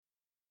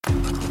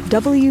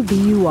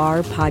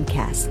WBUR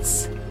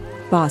Podcasts,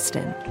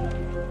 Boston.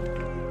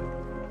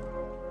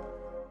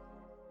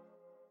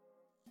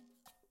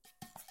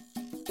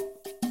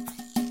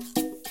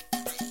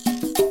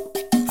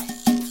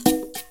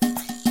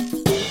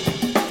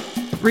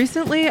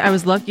 Recently, I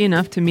was lucky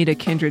enough to meet a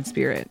kindred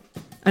spirit,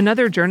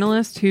 another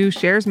journalist who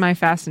shares my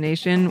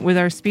fascination with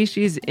our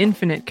species'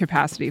 infinite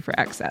capacity for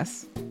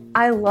excess.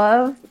 I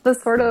love the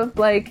sort of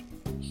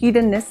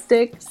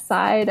hedonistic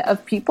side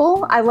of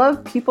people. I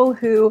love people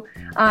who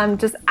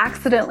just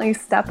accidentally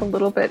step a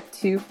little bit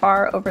too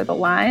far over the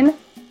line.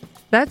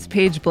 That's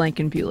Paige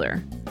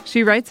Blankenbuehler.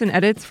 She writes and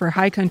edits for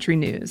High Country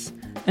News,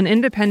 an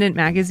independent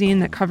magazine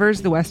that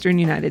covers the Western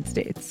United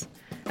States.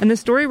 And the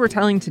story we're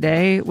telling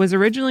today was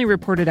originally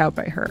reported out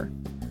by her.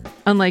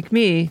 Unlike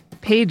me,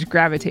 Paige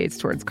gravitates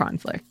towards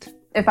conflict.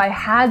 If I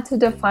had to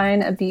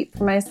define a beat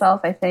for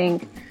myself, I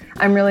think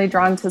I'm really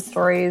drawn to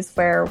stories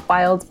where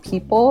wild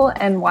people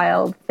and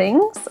wild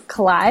things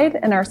collide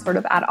and are sort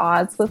of at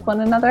odds with one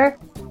another.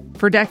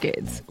 For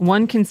decades,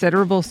 one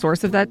considerable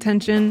source of that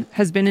tension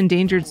has been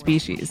endangered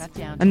species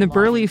and the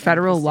burly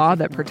federal law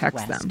that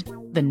protects them.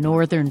 The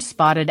northern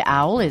spotted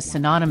owl is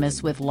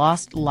synonymous with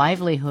lost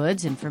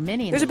livelihoods, and for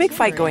many... There's a big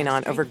fight going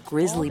on over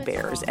grizzly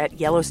bears at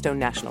Yellowstone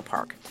National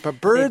Park. A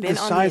bird the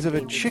size of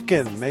a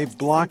chicken may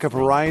block a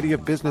variety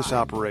of business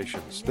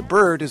operations. The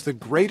bird is the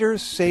greater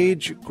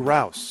sage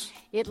grouse.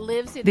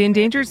 The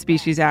Endangered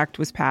Species Act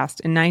was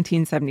passed in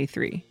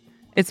 1973.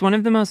 It's one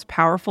of the most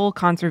powerful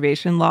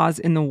conservation laws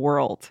in the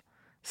world.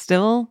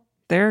 Still,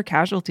 there are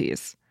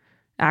casualties.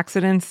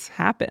 Accidents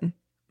happen.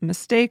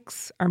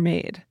 Mistakes are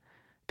made.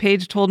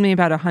 Paige told me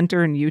about a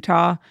hunter in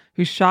Utah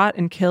who shot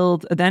and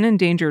killed a then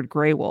endangered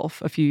gray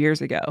wolf a few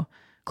years ago,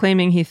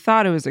 claiming he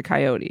thought it was a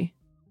coyote.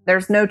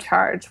 There's no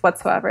charge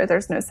whatsoever.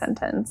 There's no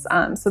sentence.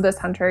 So this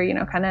hunter, is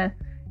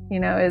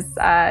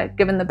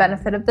given the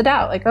benefit of the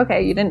doubt.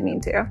 Okay, you didn't mean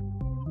to.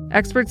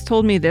 Experts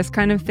told me this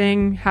kind of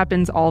thing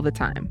happens all the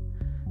time.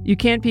 You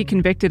can't be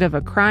convicted of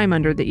a crime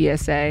under the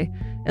ESA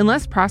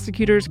unless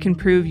prosecutors can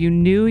prove you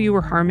knew you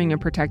were harming a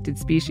protected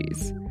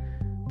species.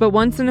 But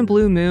once in a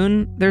blue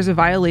moon, there's a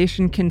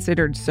violation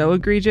considered so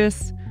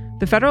egregious,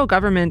 the federal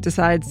government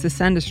decides to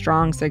send a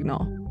strong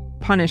signal,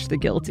 punish the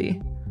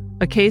guilty.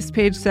 A case,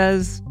 Paige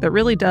says, that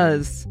really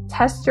does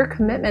test your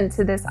commitment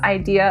to this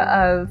idea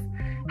of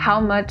how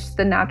much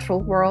the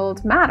natural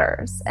world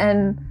matters,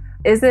 and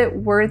is it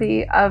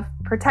worthy of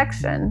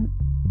protection?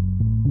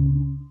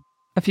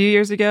 A few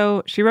years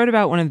ago, she wrote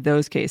about one of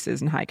those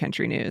cases in High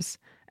Country News,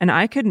 and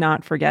I could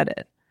not forget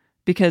it,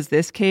 because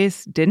this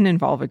case didn't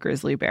involve a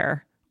grizzly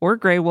bear, or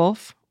gray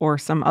wolf, or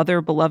some other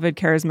beloved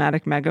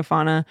charismatic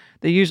megafauna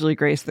that usually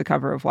grace the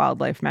cover of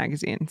wildlife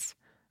magazines.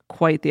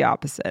 Quite the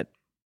opposite.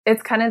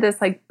 It's kind of this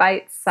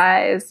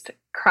bite-sized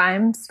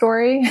crime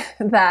story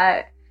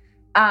that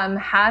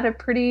had a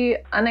pretty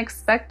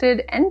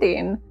unexpected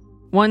ending.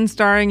 One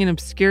starring an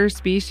obscure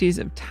species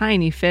of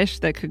tiny fish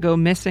that could go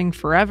missing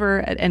forever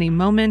at any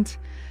moment.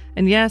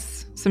 And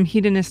yes, some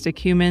hedonistic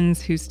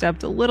humans who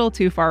stepped a little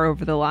too far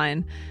over the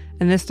line,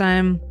 and this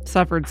time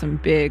suffered some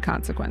big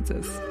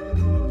consequences.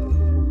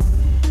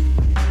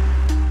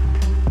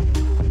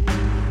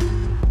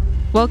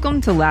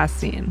 Welcome to Last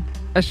Seen,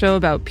 a show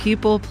about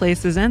people,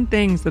 places, and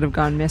things that have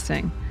gone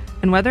missing,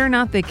 and whether or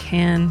not they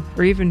can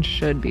or even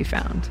should be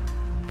found.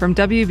 From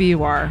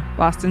WBUR,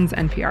 Boston's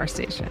NPR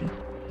station.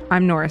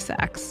 I'm Nora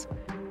Sachs.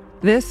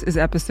 This is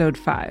episode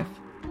 5,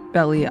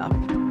 Belly Up.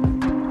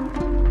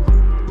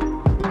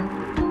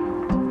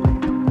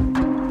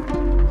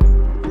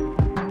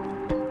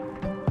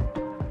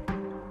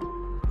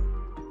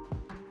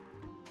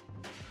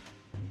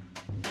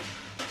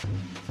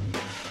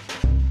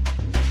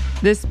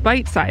 This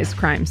bite-sized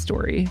crime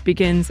story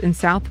begins in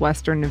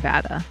southwestern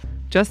Nevada,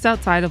 just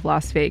outside of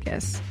Las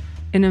Vegas,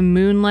 in a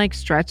moon-like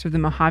stretch of the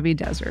Mojave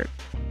Desert.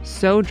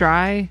 So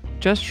dry,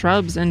 just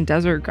shrubs and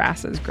desert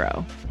grasses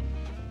grow.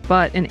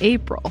 But in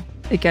April,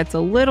 it gets a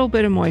little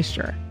bit of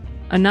moisture,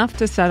 enough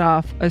to set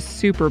off a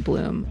super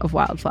bloom of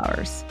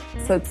wildflowers.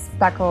 So it's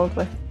speckled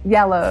with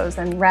yellows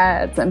and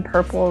reds and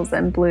purples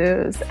and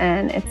blues,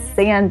 and it's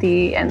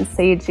sandy and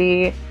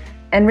sagey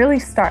and really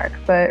stark,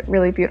 but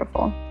really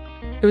beautiful.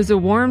 It was a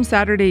warm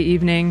Saturday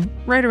evening,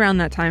 right around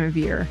that time of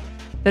year,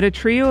 that a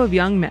trio of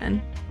young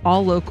men,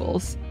 all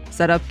locals,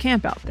 set up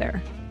camp out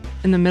there,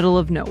 in the middle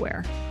of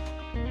nowhere.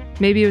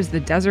 Maybe it was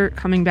the desert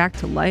coming back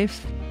to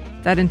life,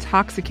 that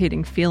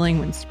intoxicating feeling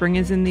when spring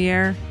is in the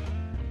air.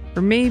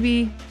 Or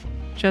maybe,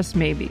 just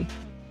maybe,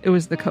 it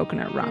was the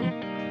coconut rum.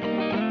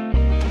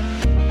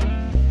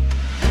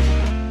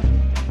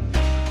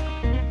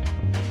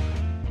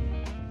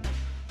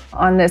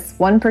 On this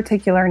one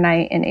particular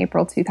night in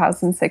April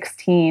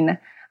 2016,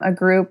 a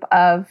group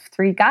of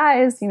 3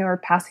 guys, were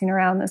passing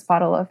around this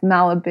bottle of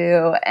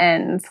Malibu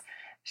and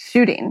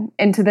shooting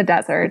into the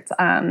desert.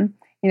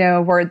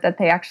 A word that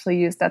they actually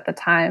used at the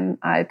time,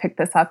 I picked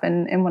this up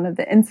in one of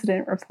the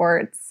incident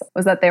reports,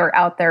 was that they were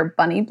out there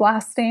bunny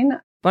blasting.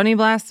 Bunny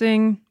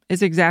blasting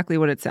is exactly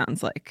what it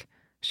sounds like.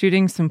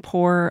 Shooting some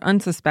poor,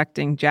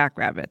 unsuspecting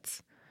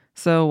jackrabbits.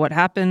 So what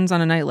happens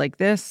on a night like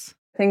this?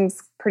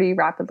 Things pretty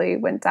rapidly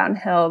went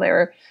downhill. They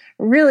were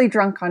really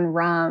drunk on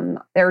rum.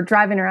 They were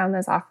driving around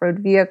this off-road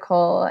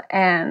vehicle,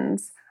 and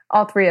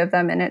all three of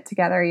them in it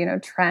together.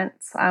 Trent,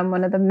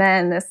 one of the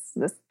men, this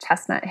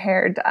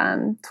chestnut-haired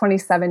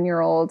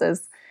 27-year-old,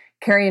 is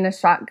carrying a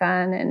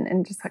shotgun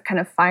and just kind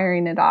of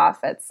firing it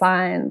off at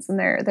signs. And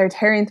they're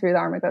tearing through the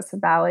Armagosa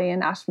Valley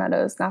and Ash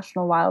Meadows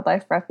National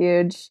Wildlife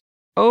Refuge.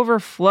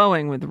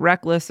 Overflowing with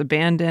reckless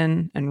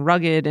abandon and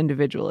rugged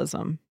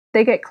individualism.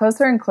 They get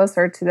closer and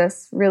closer to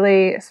this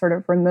really sort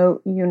of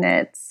remote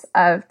units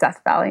of Death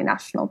Valley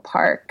National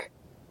Park.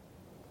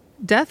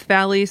 Death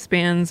Valley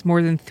spans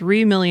more than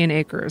 3 million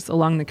acres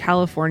along the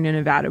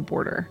California-Nevada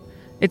border.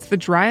 It's the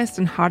driest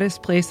and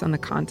hottest place on the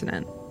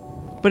continent.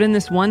 But in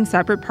this one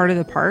separate part of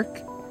the park,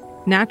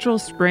 natural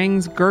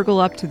springs gurgle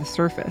up to the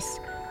surface,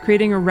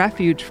 creating a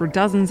refuge for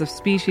dozens of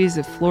species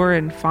of flora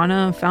and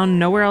fauna found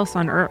nowhere else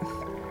on Earth.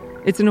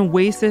 It's an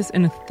oasis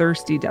in a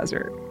thirsty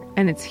desert.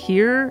 And it's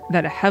here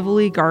that a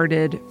heavily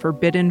guarded,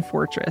 forbidden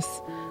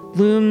fortress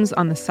looms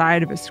on the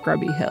side of a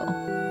scrubby hill.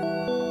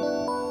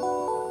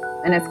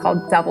 And it's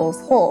called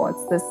Devil's Hole.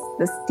 It's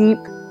this deep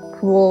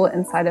pool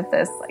inside of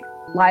this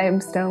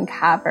limestone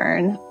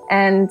cavern.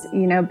 And,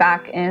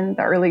 back in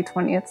the early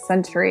 20th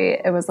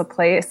century, it was a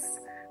place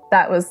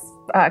that was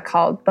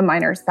called the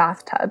miner's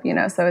bathtub,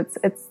 So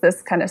it's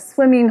this kind of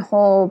swimming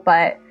hole,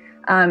 but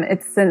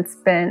it's since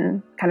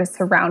been kind of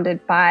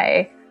surrounded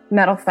by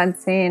metal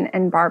fencing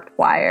and barbed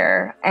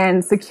wire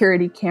and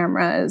security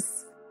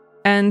cameras.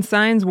 And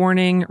signs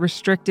warning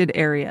restricted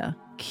area,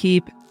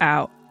 keep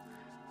out.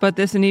 But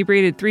this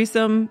inebriated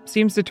threesome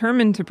seems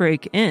determined to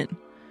break in.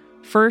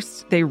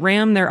 First, they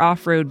ram their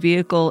off-road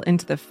vehicle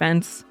into the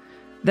fence.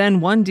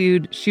 Then one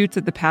dude shoots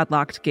at the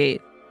padlocked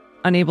gate.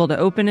 Unable to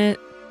open it,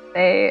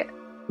 they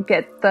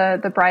get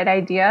the bright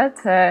idea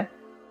to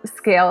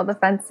scale the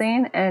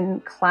fencing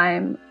and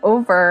climb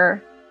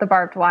over the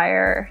barbed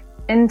wire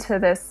into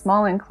this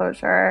small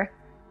enclosure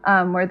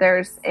where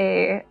there's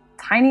a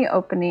tiny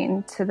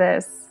opening to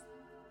this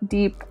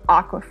deep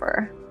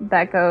aquifer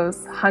that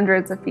goes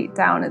hundreds of feet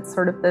down. It's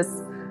sort of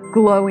this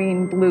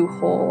glowing blue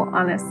hole,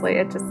 honestly.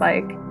 It just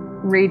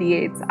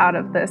radiates out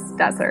of this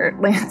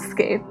desert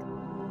landscape.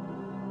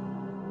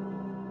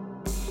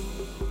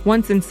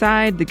 Once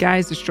inside, the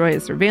guys destroy a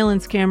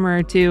surveillance camera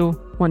or two.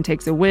 One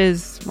takes a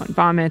whiz, one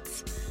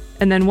vomits,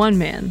 and then one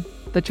man,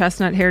 the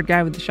chestnut-haired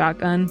guy with the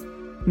shotgun,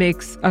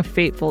 makes a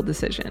fateful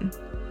decision.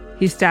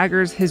 He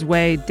staggers his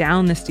way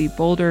down the steep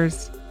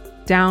boulders,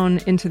 down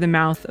into the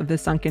mouth of the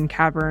sunken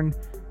cavern,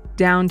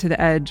 down to the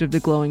edge of the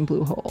glowing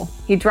blue hole.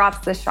 He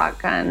drops the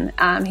shotgun,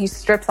 he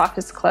strips off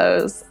his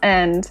clothes,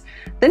 and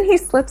then he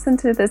slips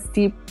into this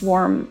deep,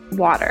 warm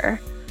water.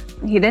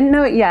 He didn't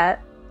know it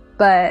yet,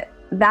 but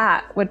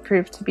that would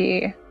prove to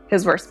be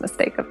his worst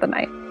mistake of the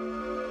night.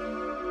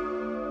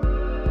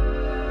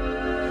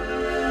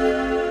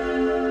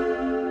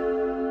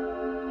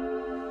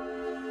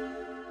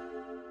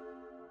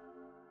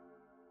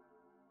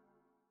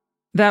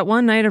 That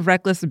one night of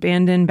reckless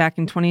abandon back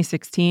in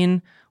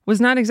 2016 was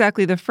not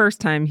exactly the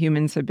first time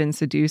humans have been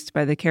seduced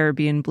by the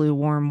Caribbean blue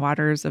warm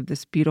waters of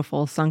this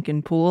beautiful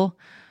sunken pool.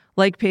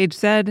 Like Paige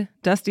said,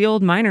 dusty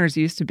old miners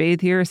used to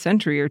bathe here a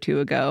century or two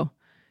ago.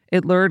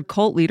 It lured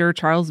cult leader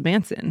Charles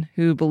Manson,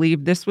 who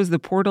believed this was the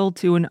portal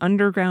to an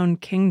underground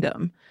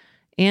kingdom.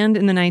 And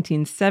in the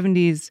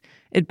 1970s,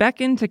 it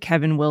beckoned to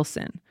Kevin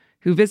Wilson,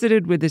 who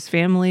visited with his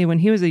family when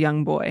he was a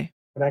young boy.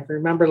 And I can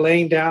remember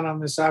laying down on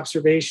this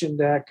observation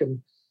deck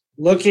and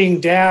looking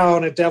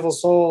down at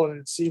Devil's Hole, and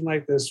it seemed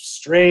like this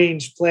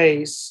strange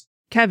place.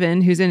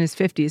 Kevin, who's in his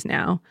 50s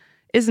now,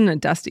 isn't a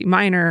dusty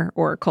miner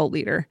or a cult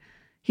leader.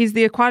 He's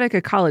the aquatic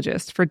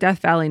ecologist for Death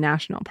Valley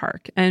National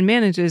Park and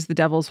manages the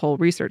Devil's Hole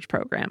research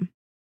program.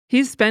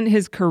 He's spent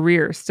his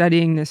career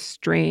studying this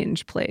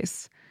strange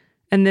place.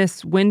 And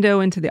this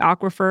window into the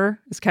aquifer,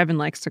 as Kevin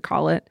likes to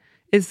call it,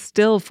 is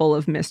still full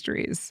of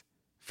mysteries.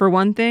 For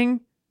one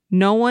thing,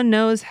 no one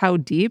knows how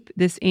deep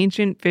this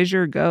ancient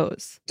fissure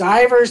goes.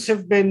 Divers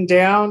have been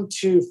down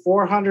to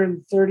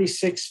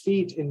 436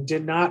 feet and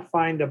did not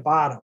find a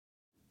bottom.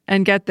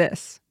 And get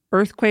this,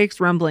 earthquakes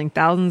rumbling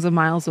thousands of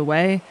miles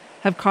away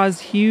have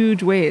caused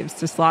huge waves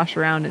to slosh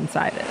around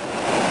inside it.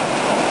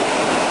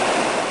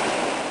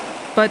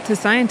 But to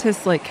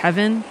scientists like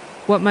Kevin,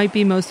 what might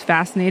be most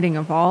fascinating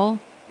of all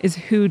is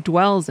who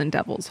dwells in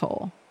Devil's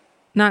Hole.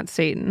 Not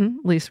Satan,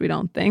 at least we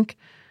don't think,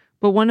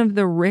 but one of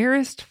the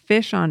rarest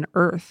fish on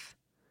Earth,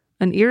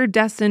 an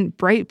iridescent,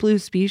 bright blue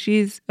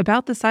species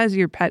about the size of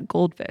your pet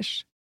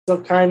goldfish.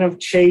 They'll kind of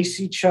chase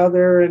each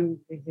other and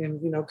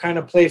kind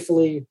of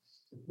playfully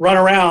run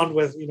around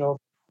with, swim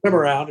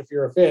around if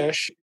you're a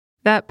fish.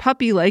 That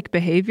puppy-like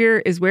behavior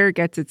is where it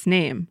gets its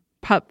name,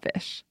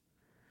 pupfish.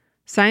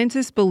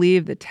 Scientists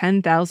believe that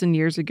 10,000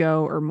 years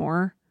ago or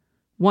more,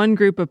 one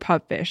group of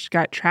pupfish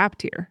got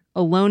trapped here,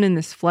 alone in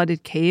this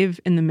flooded cave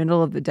in the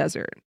middle of the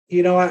desert.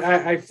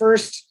 I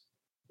first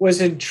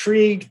was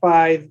intrigued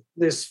by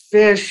this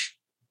fish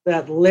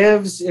that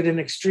lives in an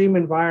extreme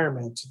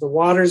environment. The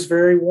water's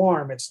very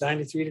warm. It's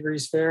 93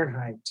 degrees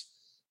Fahrenheit.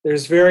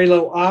 There's very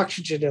low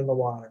oxygen in the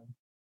water.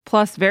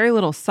 plus very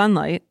little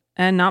sunlight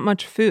and not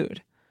much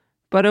food.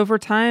 But over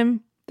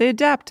time, they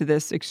adapt to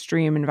this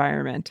extreme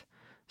environment,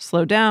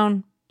 slow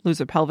down, lose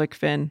a pelvic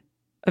fin.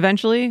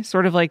 Eventually,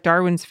 sort of like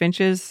Darwin's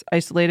finches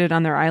isolated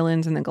on their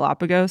islands in the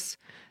Galapagos,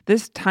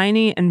 this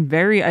tiny and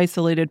very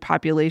isolated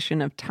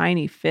population of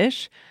tiny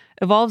fish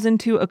evolves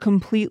into a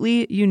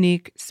completely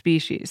unique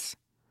species.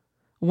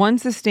 One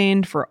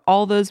sustained for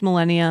all those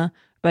millennia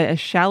by a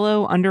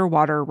shallow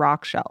underwater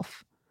rock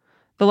shelf.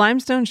 The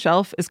limestone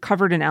shelf is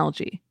covered in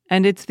algae,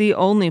 and it's the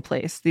only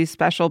place these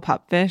special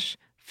pupfish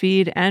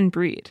feed and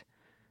breed.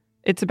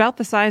 It's about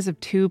the size of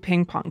 2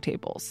 ping pong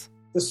tables.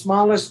 The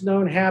smallest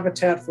known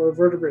habitat for a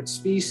vertebrate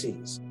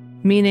species.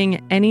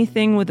 Meaning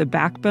anything with a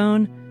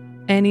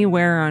backbone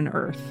anywhere on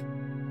Earth.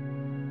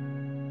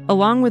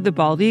 Along with the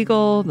bald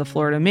eagle, the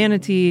Florida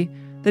manatee,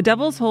 the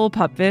Devil's Hole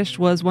pupfish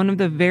was one of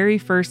the very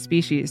first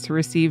species to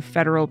receive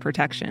federal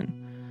protection.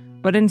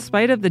 But in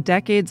spite of the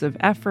decades of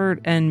effort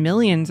and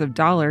millions of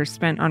dollars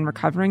spent on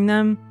recovering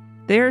them,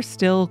 they are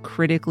still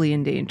critically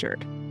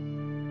endangered.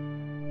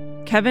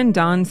 Kevin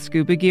dons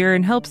scuba gear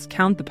and helps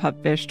count the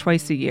pupfish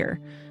twice a year,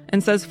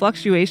 and says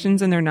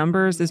fluctuations in their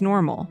numbers is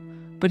normal,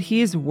 but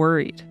he's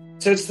worried.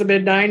 Since the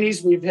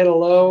mid-90s, we've hit a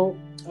low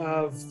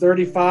of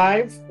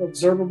 35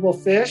 observable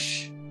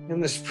fish. In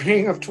the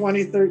spring of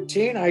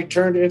 2013, I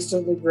turned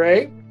instantly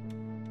gray.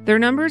 Their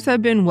numbers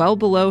have been well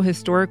below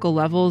historical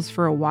levels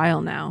for a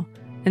while now,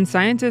 and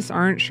scientists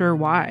aren't sure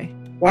why.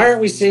 Why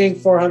aren't we seeing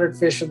 400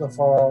 fish in the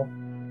fall?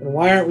 And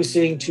why aren't we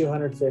seeing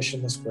 200 fish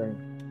in the spring?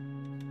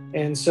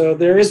 And so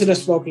there isn't a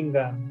smoking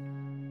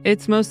gun.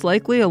 It's most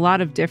likely a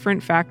lot of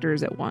different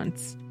factors at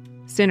once.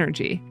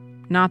 Synergy,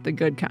 not the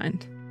good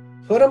kind.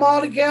 Put them all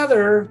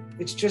together,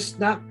 it's just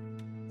not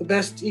the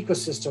best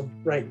ecosystem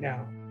right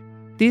now.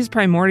 These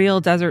primordial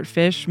desert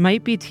fish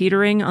might be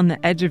teetering on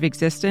the edge of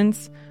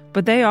existence,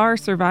 but they are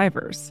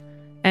survivors.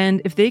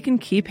 And if they can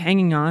keep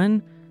hanging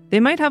on, they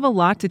might have a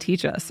lot to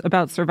teach us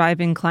about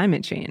surviving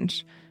climate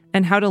change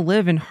and how to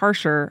live in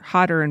harsher,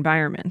 hotter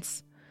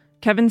environments.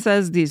 Kevin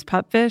says these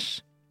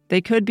pupfish,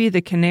 they could be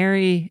the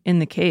canary in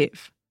the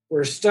cave.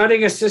 We're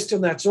studying a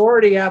system that's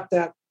already at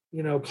that,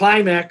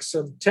 climax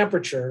of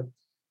temperature.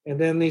 And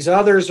then these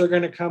others are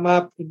going to come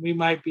up and we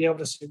might be able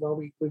to say, well,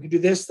 we could do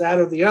this, that,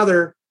 or the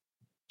other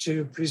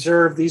to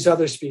preserve these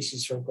other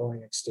species from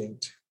going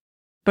extinct.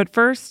 But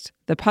first,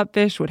 the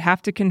pupfish would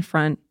have to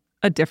confront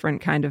a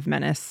different kind of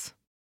menace.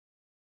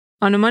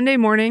 On a Monday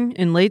morning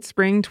in late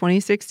spring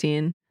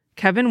 2016,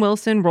 Kevin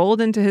Wilson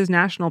rolled into his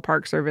National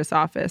Park Service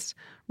office,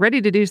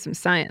 ready to do some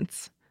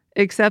science.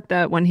 Except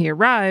that when he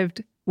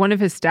arrived, one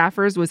of his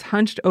staffers was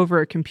hunched over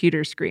a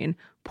computer screen,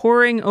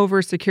 poring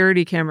over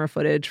security camera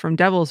footage from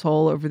Devil's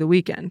Hole over the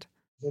weekend.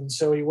 And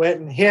so he went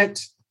and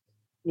hit,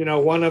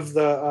 one of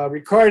the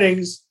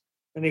recordings,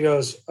 and he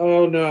goes,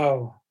 oh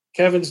no,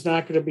 Kevin's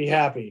not going to be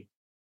happy.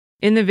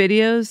 In the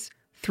videos,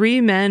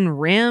 3 men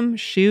ram,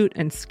 shoot,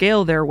 and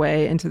scale their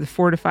way into the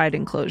fortified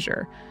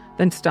enclosure,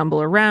 then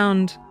stumble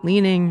around,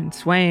 leaning and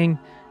swaying.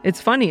 It's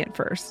funny at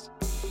first.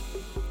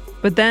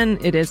 But then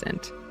it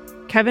isn't.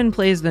 Kevin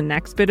plays the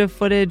next bit of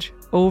footage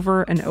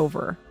over and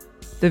over.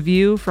 The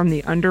view from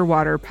the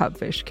underwater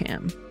pupfish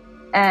cam.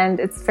 And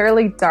it's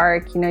fairly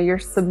dark. You're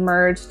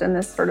submerged in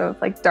this sort of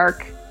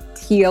dark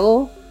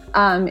teal.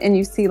 And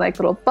you see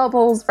little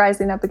bubbles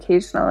rising up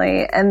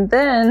occasionally. And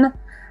then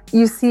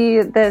you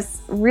see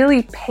this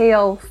really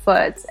pale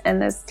foot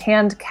and this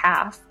tanned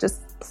calf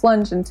just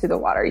plunge into the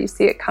water. You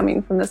see it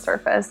coming from the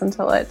surface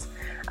until it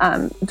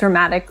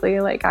dramatically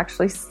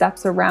actually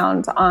steps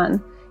around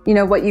on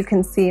what you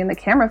can see in the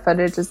camera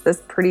footage is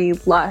this pretty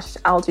lush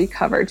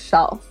algae-covered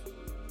shelf.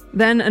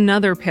 Then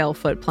another pale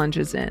foot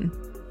plunges in.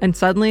 And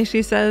suddenly,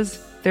 she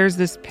says, there's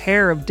this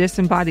pair of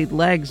disembodied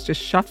legs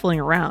just shuffling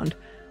around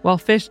while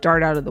fish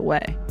dart out of the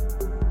way.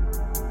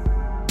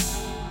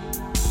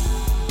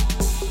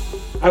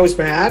 I was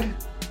mad.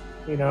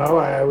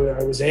 I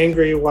was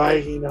angry.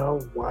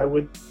 Why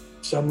would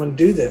someone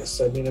do this?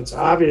 It's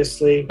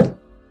obviously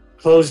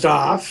closed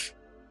off.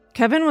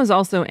 Kevin was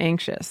also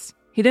anxious.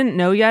 He didn't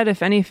know yet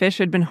if any fish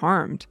had been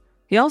harmed.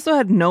 He also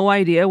had no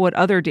idea what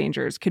other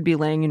dangers could be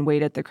laying in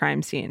wait at the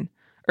crime scene,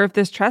 or if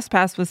this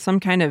trespass was some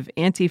kind of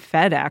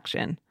anti-Fed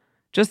action.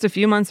 Just a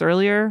few months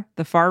earlier,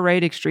 the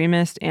far-right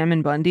extremist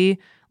Ammon Bundy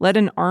led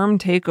an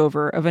armed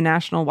takeover of a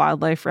national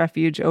wildlife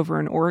refuge over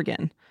in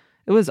Oregon.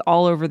 It was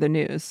all over the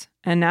news,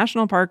 and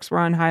national parks were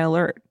on high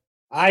alert.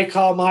 I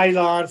call my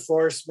law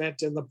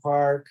enforcement in the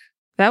park.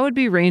 That would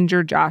be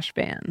Ranger Josh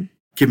Vann.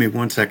 Give me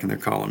 1 second, they're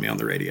calling me on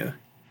the radio.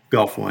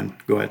 Gulf One,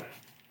 go ahead.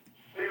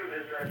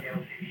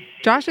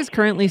 Josh is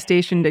currently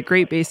stationed at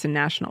Great Basin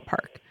National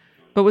Park,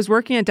 but was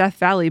working at Death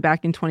Valley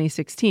back in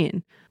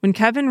 2016 when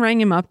Kevin rang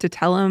him up to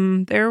tell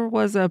him there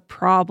was a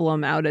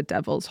problem out at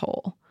Devil's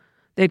Hole.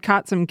 They'd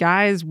caught some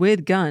guys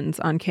with guns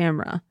on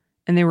camera,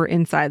 and they were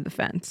inside the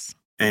fence.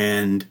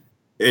 And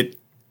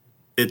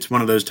it's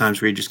one of those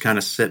times where you just kind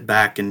of sit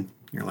back and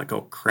you're like,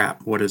 oh,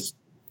 crap,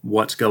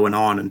 what's going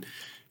on? And,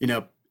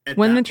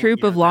 when the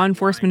troop of law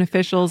enforcement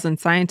officials and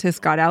scientists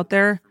got out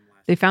there,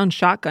 they found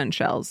shotgun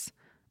shells,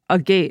 a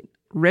gate,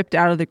 ripped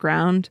out of the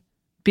ground,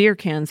 beer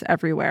cans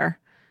everywhere.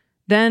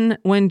 Then,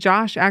 when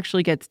Josh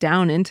actually gets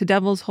down into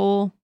Devil's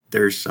Hole,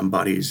 there's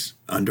somebody's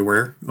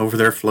underwear over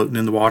there floating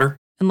in the water.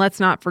 And let's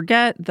not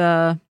forget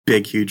the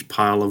big, huge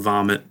pile of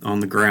vomit on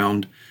the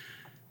ground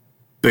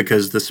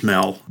because the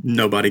smell,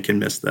 nobody can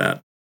miss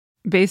that.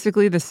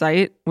 Basically, the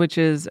site, which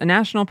is a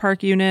national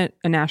park unit,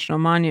 a national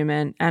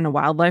monument, and a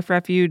wildlife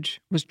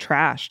refuge, was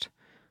trashed.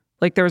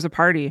 Like there was a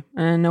party,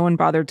 and no one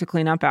bothered to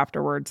clean up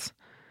afterwards.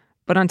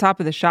 But on top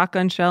of the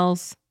shotgun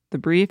shells, the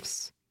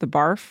briefs, the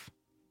barf,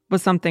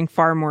 was something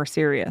far more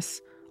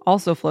serious,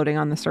 also floating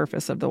on the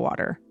surface of the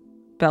water,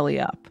 belly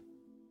up.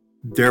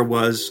 There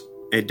was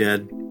a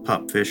dead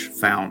pupfish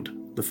found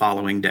the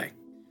following day.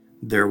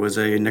 There was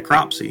a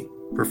necropsy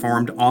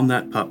performed on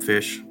that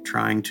pupfish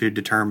trying to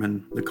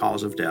determine the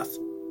cause of death.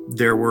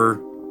 There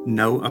were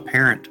no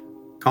apparent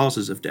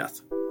causes of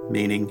death,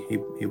 meaning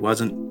he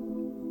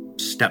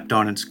wasn't stepped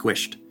on and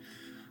squished.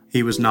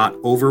 He was not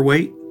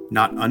overweight,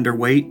 not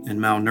underweight and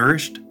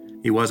malnourished.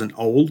 He wasn't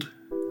old.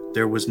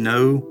 There was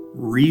no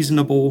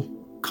reasonable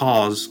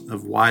cause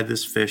of why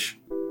this fish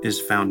is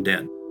found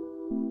dead.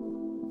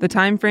 The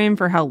time frame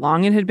for how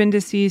long it had been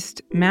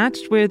deceased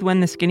matched with when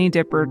the skinny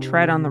dipper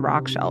tread on the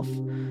rock shelf.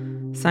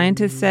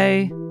 Scientists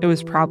say it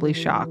was probably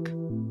shock.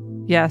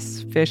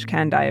 Yes, fish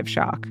can die of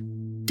shock.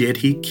 Did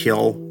he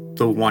kill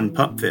the one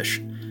pupfish?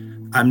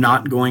 I'm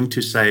not going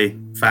to say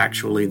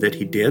factually that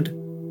he did.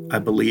 I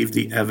believe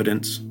the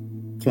evidence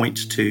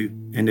points to,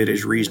 and it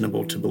is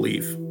reasonable to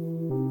believe,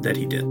 that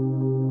he did.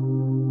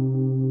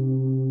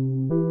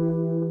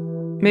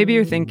 Maybe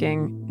you're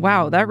thinking,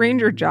 wow, that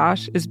ranger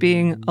Josh is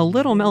being a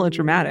little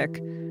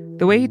melodramatic.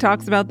 The way he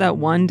talks about that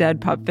one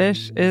dead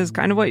pupfish is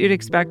kind of what you'd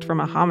expect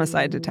from a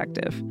homicide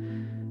detective.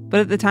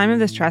 But at the time of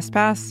this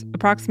trespass,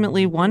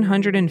 approximately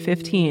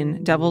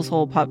 115 Devil's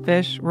Hole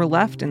pupfish were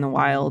left in the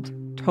wild,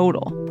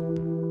 total.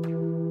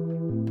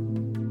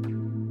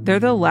 They're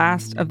the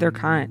last of their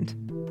kind.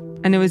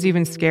 And it was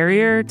even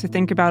scarier to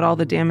think about all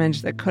the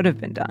damage that could have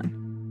been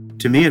done.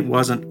 To me, it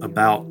wasn't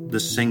about the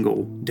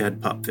single dead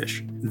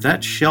pupfish.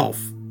 That shelf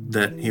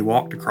that he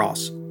walked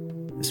across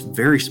is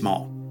very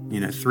small,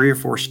 3 or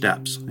 4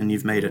 steps, and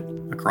you've made it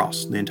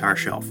across the entire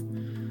shelf.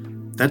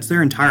 That's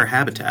their entire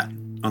habitat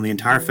on the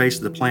entire face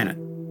of the planet.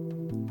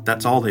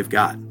 That's all they've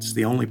got. It's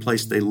the only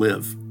place they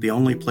live, the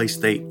only place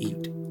they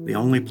eat, the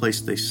only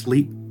place they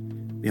sleep,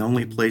 the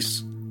only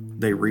place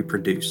they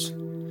reproduce.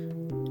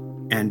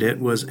 And it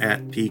was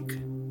at peak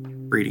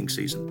breeding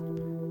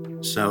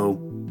season. So,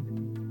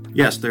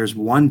 yes, there's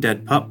one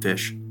dead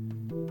pupfish.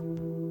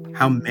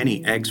 How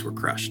many eggs were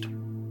crushed?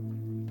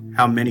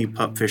 How many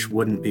pupfish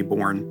wouldn't be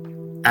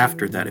born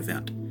after that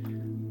event?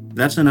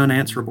 That's an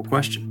unanswerable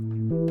question.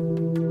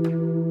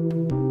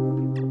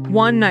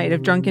 One night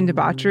of drunken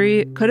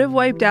debauchery could have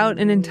wiped out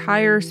an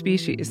entire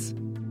species.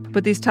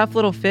 But these tough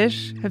little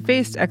fish have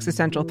faced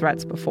existential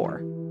threats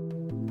before.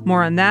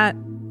 More on that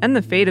and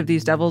the fate of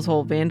these Devil's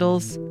Hole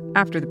vandals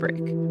after the break.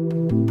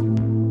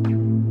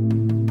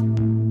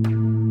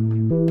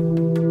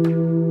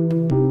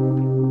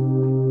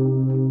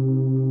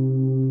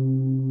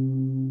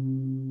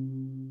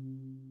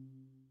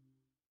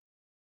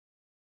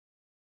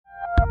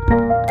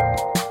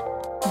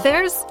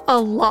 There's a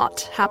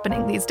lot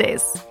happening these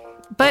days,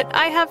 but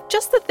I have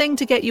just the thing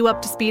to get you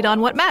up to speed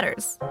on what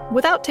matters,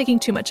 without taking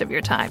too much of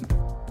your time.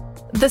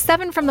 The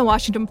 7 from the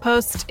Washington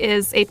Post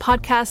is a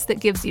podcast that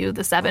gives you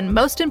the 7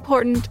 most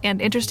important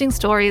and interesting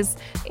stories,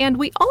 and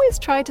we always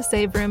try to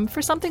save room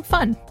for something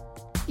fun.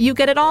 You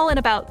get it all in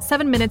about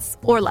 7 minutes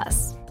or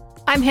less.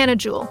 I'm Hannah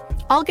Jewell.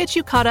 I'll get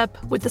you caught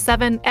up with the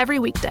 7 every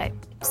weekday,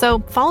 so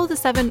follow the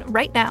 7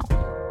 right now.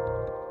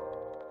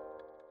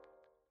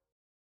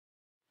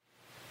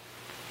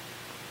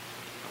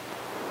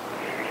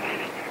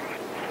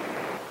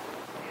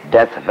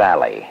 Death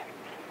Valley.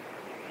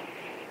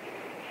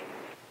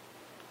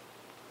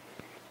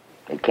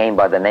 It came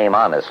by the name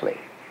honestly.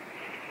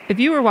 If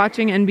you were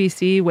watching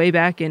NBC way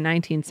back in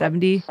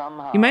 1970,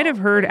 you might have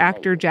heard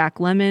actor Jack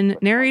Lemmon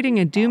narrating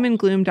a doom and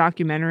gloom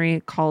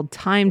documentary called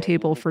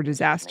Timetable for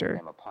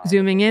Disaster,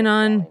 zooming in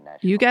on,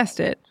 you guessed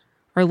it,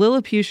 our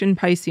Lilliputian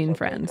Piscine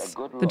friends,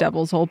 the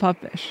Devil's Hole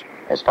pupfish.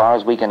 As far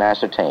as we can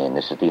ascertain,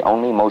 this is the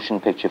only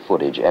motion picture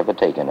footage ever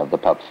taken of the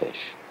pupfish.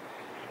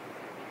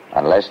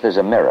 Unless there's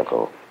a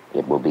miracle,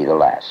 it will be the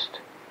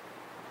last.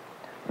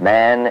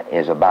 Man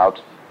is about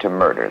to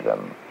murder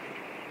them.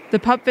 The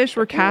pupfish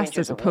were cast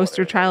as a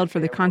poster child for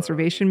the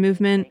conservation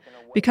movement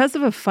because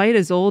of a fight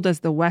as old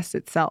as the West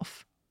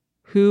itself.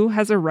 Who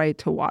has a right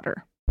to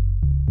water?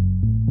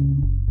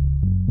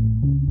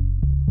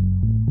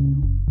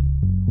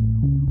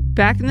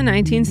 Back in the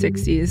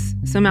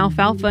 1960s, some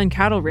alfalfa and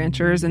cattle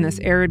ranchers in this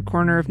arid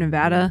corner of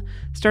Nevada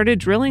started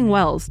drilling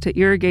wells to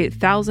irrigate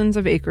thousands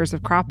of acres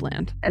of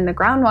cropland. And the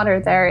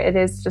groundwater there, it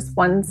is just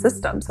one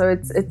system. So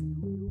it's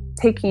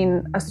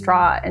taking a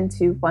straw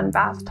into one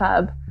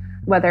bathtub,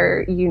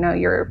 whether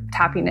you're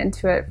tapping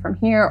into it from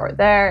here or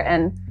there.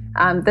 And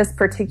this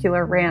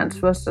particular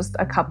ranch was just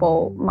a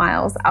couple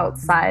miles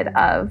outside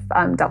of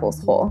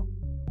Devil's Hole.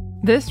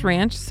 This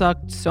ranch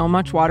sucked so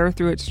much water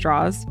through its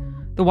straws,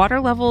 the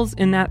water levels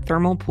in that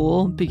thermal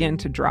pool began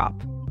to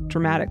drop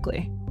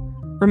dramatically.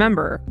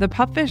 Remember, the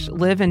pupfish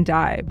live and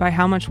die by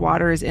how much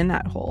water is in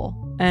that hole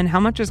and how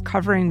much is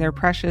covering their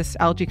precious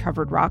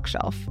algae-covered rock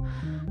shelf.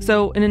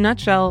 So, in a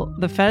nutshell,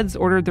 the feds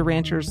ordered the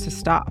ranchers to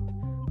stop.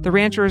 The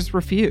ranchers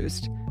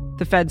refused.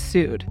 The feds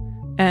sued.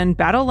 And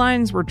battle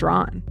lines were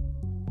drawn.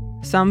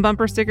 Some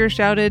bumper stickers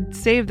shouted,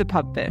 "Save the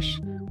pupfish."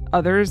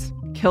 Others,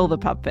 "Kill the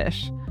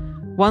pupfish."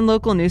 One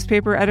local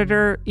newspaper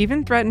editor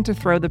even threatened to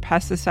throw the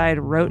pesticide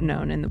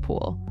rotenone in the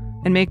pool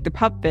and make the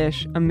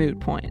pupfish a moot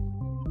point.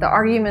 The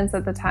arguments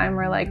at the time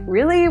were like,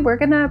 really? We're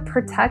going to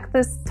protect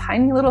this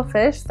tiny little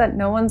fish that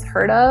no one's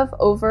heard of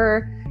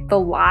over the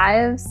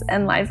lives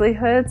and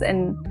livelihoods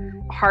and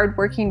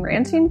hardworking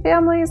ranching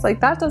families?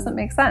 Like, that doesn't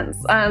make sense.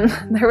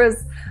 There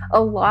was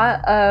a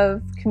lot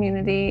of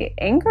community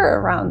anger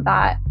around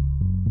that.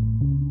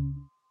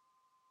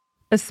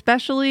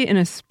 Especially in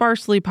a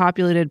sparsely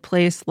populated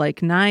place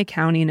like Nye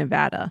County,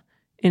 Nevada,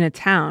 in a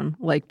town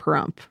like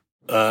Pahrump.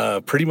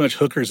 Pretty much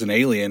hookers and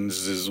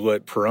aliens is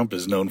what Pahrump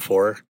is known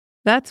for.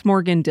 That's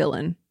Morgan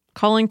Dillon,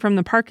 calling from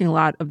the parking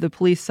lot of the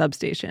police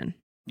substation.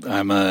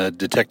 I'm a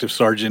detective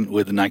sergeant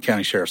with the Nye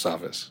County Sheriff's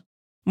Office.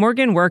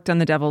 Morgan worked on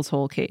the Devil's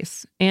Hole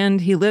case,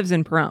 and he lives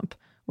in Pahrump,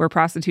 where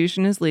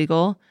prostitution is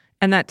legal,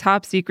 and that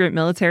top-secret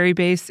military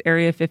base,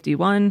 Area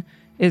 51,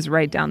 is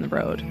right down the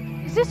road.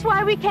 Is this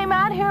why we came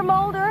out here,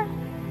 Mulder?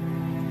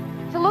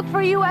 To look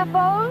for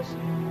UFOs?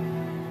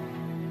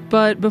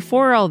 But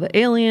before all the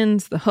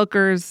aliens, the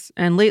hookers,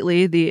 and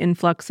lately the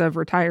influx of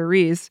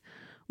retirees,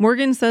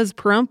 Morgan says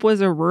Pahrump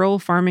was a rural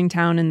farming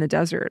town in the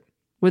desert,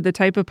 with the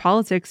type of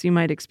politics you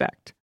might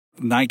expect.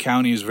 Nye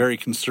County is very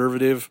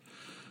conservative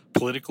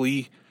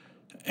politically,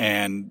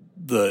 and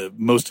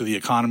most of the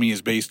economy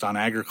is based on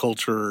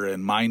agriculture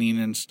and mining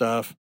and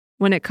stuff.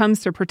 When it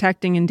comes to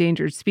protecting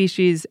endangered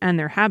species and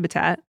their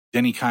habitat,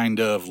 any kind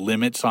of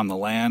limits on the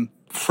land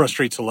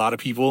frustrates a lot of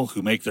people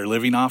who make their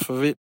living off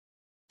of it.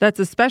 That's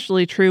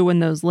especially true when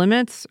those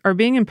limits are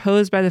being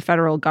imposed by the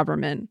federal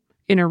government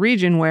in a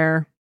region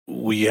where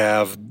we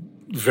have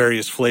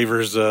various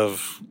flavors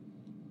of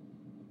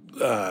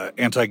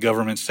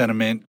anti-government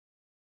sentiment.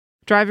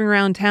 Driving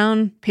around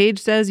town, Paige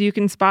says you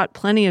can spot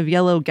plenty of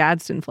yellow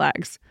Gadsden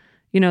flags.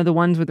 You know, the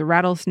ones with the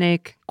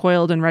rattlesnake,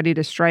 coiled and ready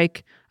to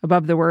strike,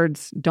 above the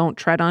words, "Don't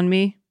tread on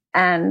me."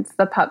 And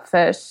the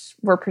pupfish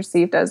were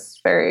perceived as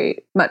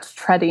very much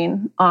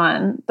treading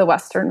on the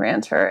Western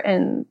rancher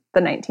in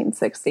the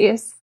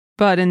 1960s.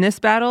 But in this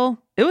battle,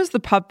 it was the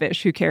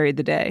pupfish who carried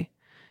the day.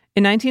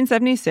 In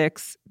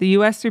 1976, the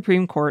U.S.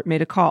 Supreme Court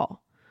made a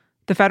call.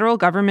 The federal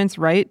government's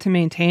right to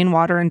maintain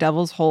water in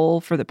Devil's Hole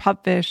for the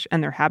pupfish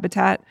and their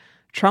habitat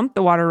trumped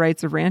the water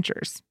rights of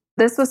ranchers.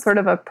 This was sort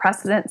of a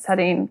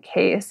precedent-setting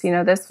case. You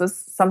know, this was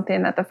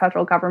something that the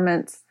federal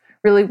government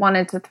really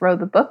wanted to throw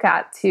the book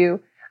at, to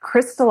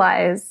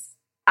crystallize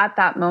at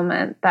that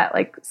moment that,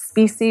 like,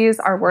 species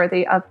are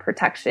worthy of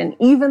protection,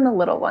 even the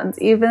little ones,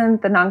 even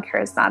the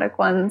non-charismatic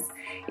ones,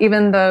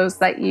 even those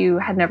that you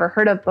had never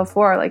heard of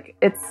before. Like,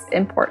 it's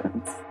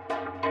important.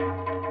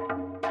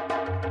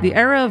 The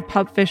era of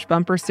pupfish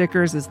bumper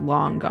stickers is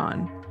long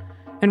gone.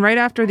 And right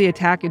after the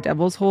attack at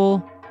Devil's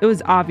Hole, it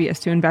was obvious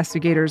to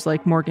investigators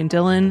like Morgan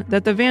Dillon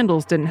that the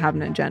vandals didn't have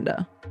an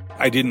agenda.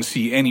 I didn't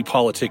see any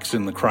politics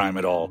in the crime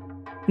at all.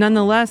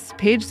 Nonetheless,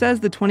 Paige says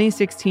the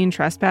 2016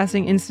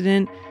 trespassing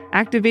incident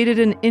activated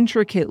an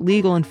intricate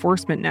legal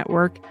enforcement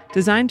network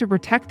designed to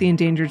protect the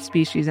endangered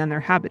species and their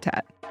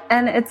habitat.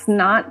 And it's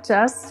not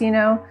just, you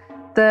know,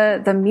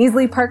 the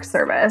measly Park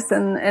Service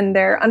and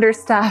their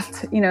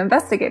understaffed, you know,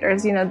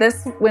 investigators. You know,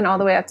 this went all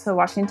the way up to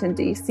Washington,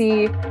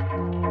 D.C.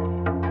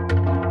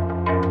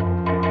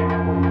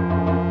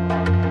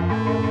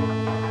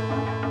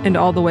 And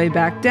all the way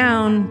back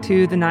down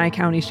to the Nye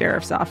County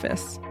Sheriff's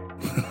Office.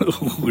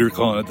 We were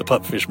calling it the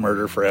pupfish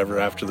murder forever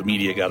after the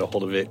media got a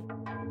hold of it.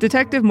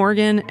 Detective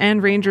Morgan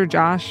and Ranger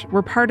Josh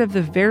were part of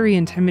the very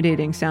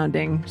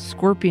intimidating-sounding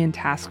Scorpion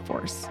Task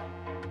Force.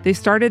 They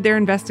started their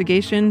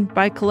investigation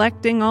by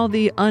collecting all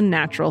the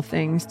unnatural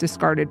things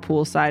discarded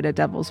poolside at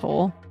Devil's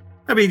Hole.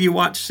 I mean, you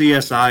watch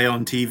CSI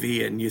on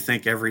TV and you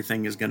think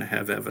everything is going to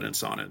have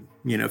evidence on it.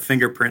 You know,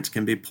 fingerprints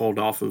can be pulled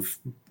off of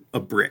a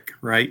brick,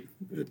 right?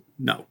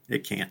 No,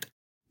 it can't.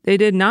 They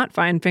did not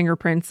find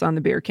fingerprints on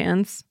the beer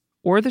cans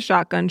or the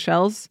shotgun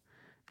shells.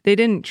 They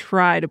didn't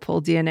try to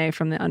pull DNA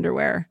from the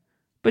underwear,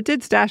 but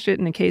did stash it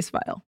in a case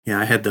file. Yeah,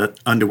 I had the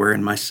underwear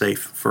in my safe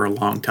for a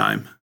long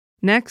time.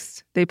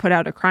 Next, they put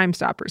out a Crime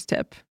Stoppers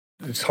tip.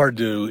 It's hard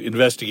to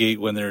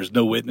investigate when there's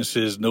no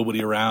witnesses,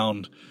 nobody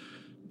around.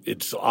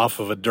 It's off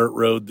of a dirt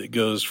road that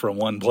goes from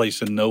one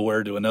place in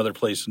nowhere to another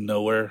place in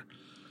nowhere.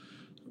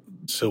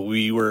 So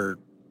we were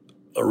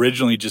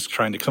originally just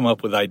trying to come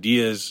up with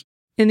ideas.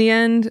 In the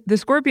end, the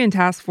Scorpion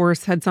Task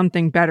Force had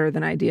something better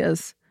than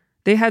ideas.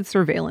 They had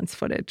surveillance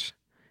footage.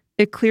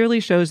 It clearly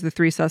shows the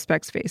three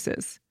suspects'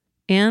 faces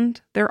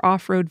and their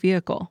off-road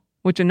vehicle,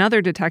 which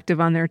another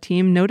detective on their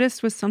team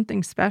noticed was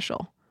something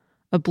special,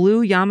 a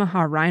blue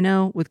Yamaha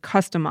Rhino with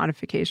custom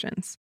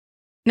modifications.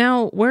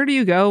 Now, where do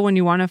you go when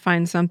you want to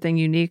find something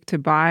unique to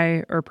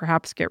buy or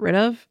perhaps get rid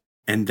of?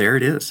 And there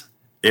it is.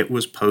 It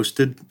was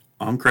posted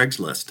on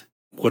Craigslist.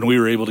 When we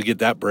were able to get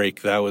that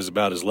break, that was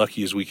about as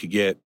lucky as we could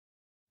get.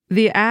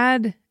 The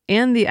ad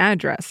and the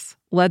address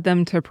led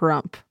them to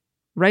Pahrump,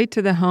 right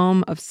to the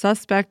home of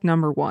suspect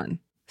number 1,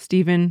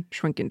 Stephen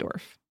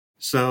Schwinkendorf.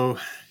 So,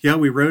 yeah,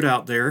 we rode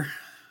out there,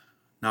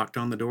 knocked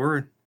on the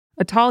door.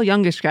 A tall,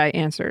 youngish guy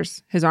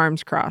answers, his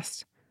arms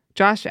crossed.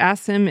 Josh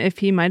asks him if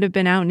he might have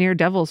been out near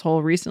Devil's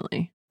Hole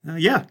recently.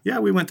 Yeah,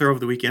 we went there over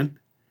the weekend.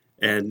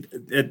 And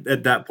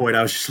at that point,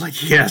 I was just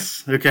like,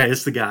 yes, okay,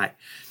 it's the guy.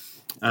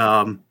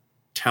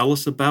 Tell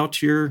us about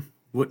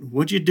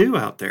what'd you do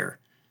out there?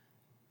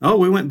 Oh,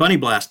 we went bunny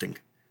blasting.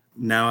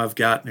 Now I've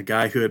got a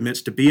guy who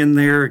admits to being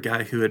there, a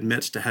guy who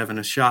admits to having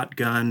a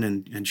shotgun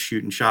and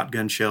shooting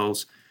shotgun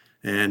shells,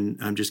 and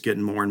I'm just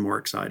getting more and more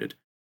excited.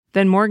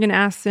 Then Morgan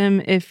asks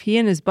him if he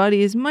and his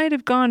buddies might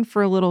have gone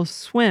for a little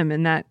swim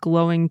in that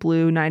glowing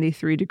blue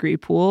 93-degree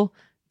pool,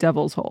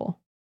 Devil's Hole.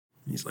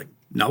 He's like,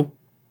 no,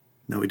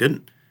 we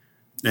didn't.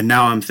 And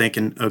now I'm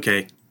thinking,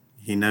 okay,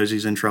 he knows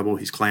he's in trouble.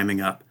 He's clamming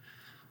up.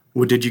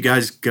 Well, did you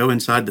guys go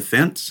inside the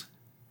fence?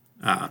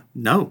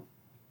 No,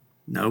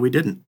 we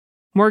didn't.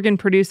 Morgan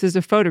produces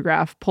a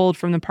photograph pulled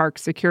from the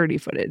park's security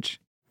footage.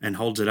 And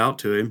holds it out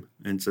to him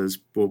and says,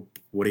 well,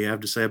 what do you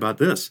have to say about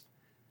this?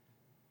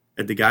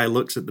 And the guy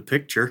looks at the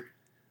picture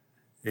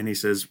and he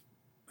says,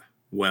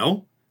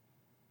 well,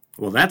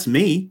 that's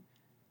me.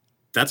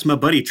 That's my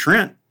buddy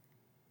Trent.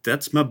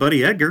 That's my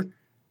buddy Edgar.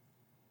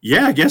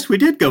 Yeah, I guess we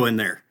did go in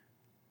there.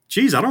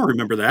 Geez, I don't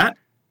remember that.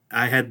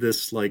 I had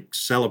this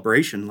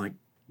celebration,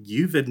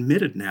 you've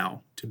admitted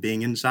now to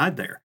being inside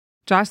there.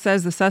 Josh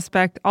says the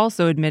suspect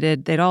also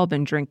admitted they'd all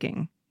been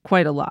drinking,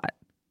 quite a lot.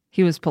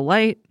 He was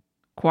polite,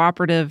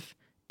 cooperative,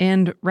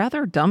 and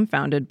rather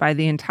dumbfounded by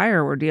the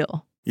entire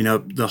ordeal.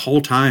 The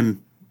whole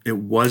time, it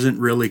wasn't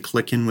really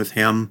clicking with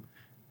him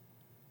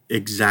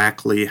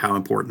exactly how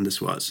important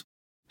this was.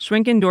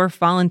 Schwinkendorf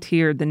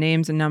volunteered the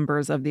names and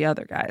numbers of the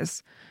other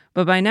guys.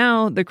 But by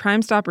now, the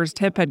Crime Stoppers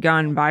tip had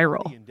gone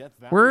viral.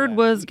 Word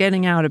was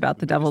getting out about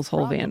the Devil's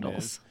Hole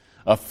vandals.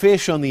 A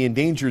fish on the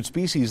endangered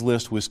species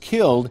list was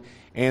killed,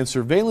 and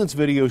surveillance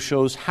video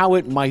shows how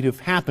it might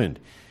have happened.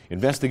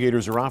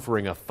 Investigators are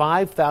offering a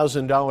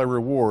 $5,000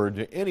 reward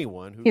to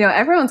anyone who...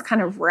 everyone's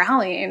kind of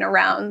rallying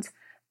around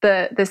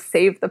the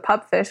save the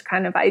pupfish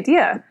kind of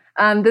idea.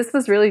 This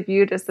was really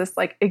viewed as this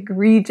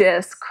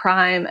egregious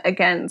crime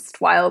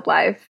against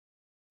wildlife.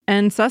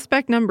 And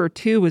suspect number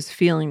 2 was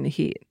feeling the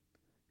heat.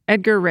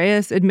 Edgar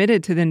Reyes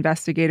admitted to the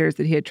investigators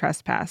that he had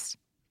trespassed,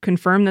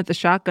 confirmed that the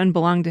shotgun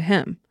belonged to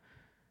him.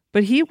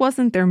 But he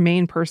wasn't their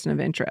main person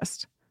of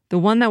interest, the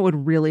one that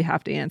would really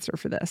have to answer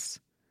for this.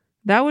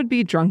 That would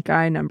be drunk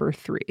guy number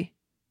 3,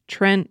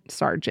 Trent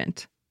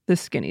Sargent, the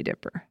Skinny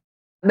Dipper.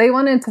 They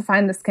wanted to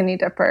find the Skinny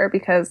Dipper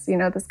because,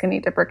 the Skinny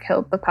Dipper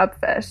killed the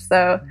pupfish.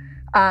 So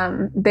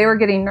they were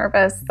getting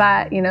nervous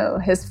that,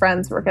 his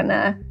friends were going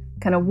to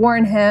kind of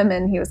warn him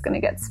and he was going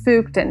to get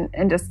spooked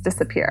and just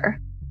disappear.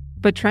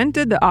 But Trent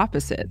did the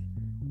opposite.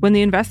 When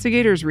the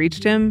investigators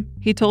reached him,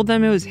 he told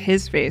them it was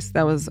his face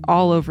that was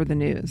all over the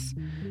news,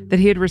 that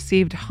he had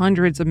received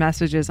hundreds of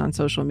messages on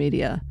social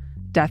media,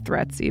 death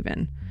threats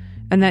even,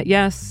 and that,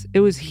 yes, it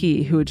was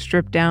he who had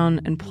stripped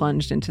down and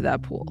plunged into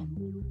that pool.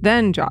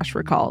 Then, Josh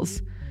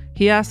recalls,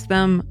 he asked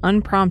them,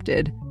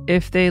 unprompted,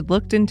 if they'd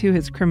looked into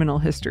his criminal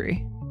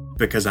history.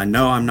 Because I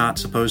know I'm not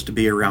supposed to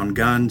be around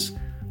guns.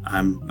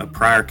 I'm a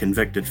prior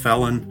convicted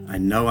felon. I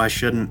know I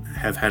shouldn't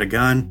have had a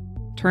gun.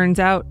 Turns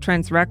out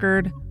Trent's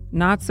record,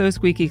 not so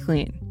squeaky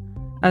clean.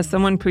 As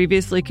someone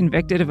previously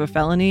convicted of a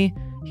felony,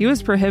 he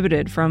was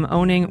prohibited from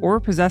owning or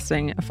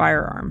possessing a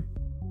firearm.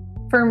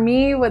 For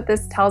me, what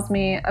this tells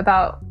me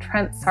about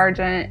Trent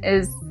Sargent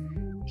is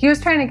he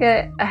was trying to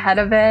get ahead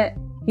of it.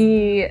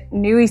 He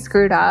knew he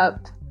screwed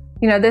up.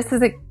 This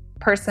is a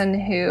person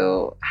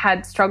who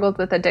had struggled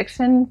with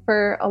addiction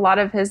for a lot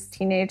of his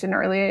teenage and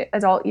early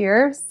adult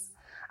years.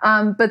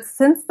 But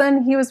since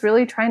then, he was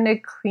really trying to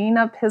clean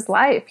up his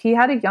life. He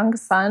had a young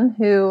son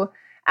who,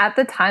 at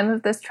the time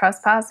of this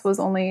trespass, was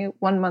only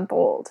 1 month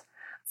old.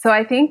 So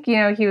I think,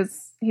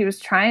 he was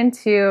trying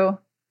to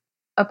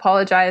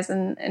apologize,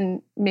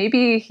 and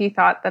maybe he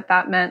thought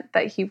that meant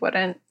that he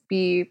wouldn't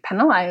be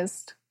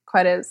penalized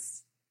quite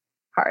as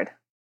hard.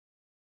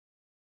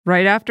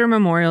 Right after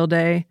Memorial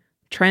Day,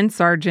 Trent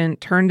Sargent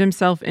turned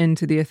himself in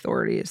to the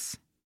authorities.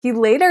 He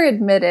later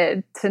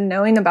admitted to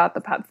knowing about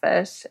the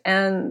pupfish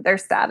and their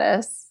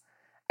status,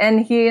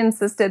 and he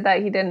insisted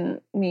that he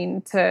didn't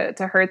mean to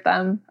hurt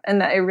them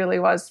and that it really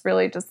was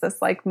just this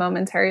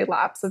momentary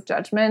lapse of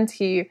judgment.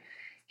 He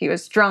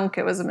was drunk.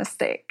 It was a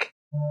mistake.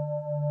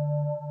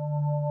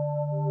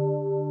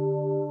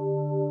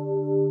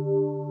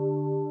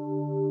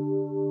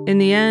 In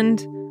the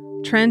end,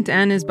 Trent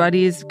and his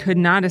buddies could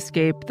not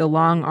escape the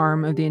long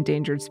arm of the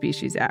Endangered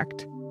Species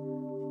Act.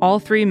 All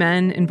 3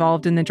 men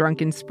involved in the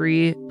drunken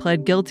spree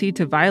pled guilty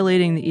to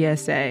violating the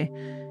ESA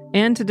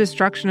and to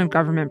destruction of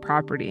government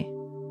property.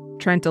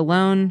 Trent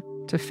alone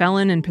to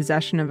felon in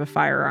possession of a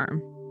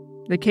firearm.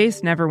 the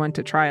case never went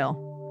to trial.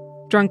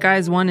 Drunk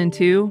Guys 1 and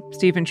 2,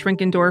 Stephen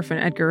Schwinkendorf and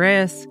Edgar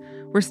Reyes,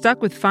 were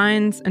stuck with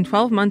fines and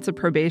 12 months of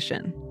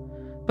probation.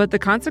 But the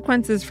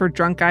consequences for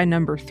Drunk Guy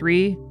number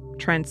 3,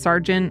 Trent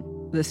Sargent,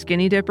 the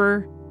skinny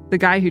dipper, the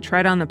guy who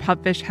tried on the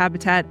pupfish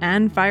habitat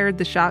and fired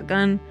the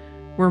shotgun,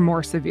 were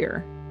more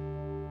severe.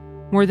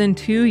 More than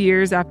 2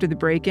 years after the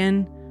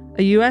break-in,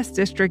 a U.S.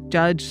 district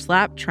judge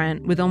slapped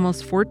Trent with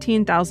almost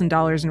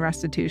 $14,000 in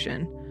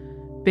restitution,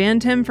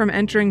 banned him from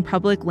entering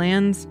public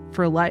lands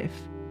for life.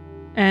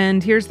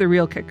 And here's the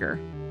real kicker: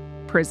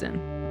 prison.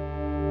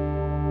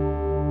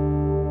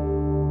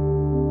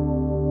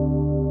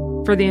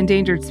 For the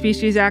Endangered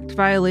Species Act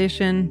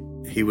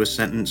violation, he was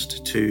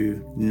sentenced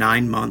to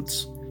 9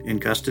 months in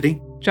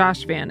custody.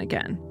 Josh Vann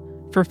again.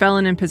 For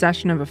felon in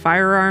possession of a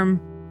firearm,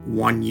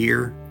 1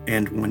 year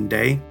and 1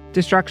 day.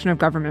 Destruction of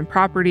government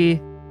property,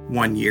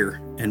 1 year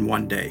and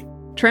 1 day.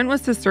 Trent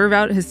was to serve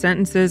out his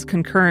sentences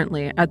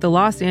concurrently at the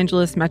Los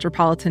Angeles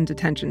Metropolitan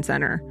Detention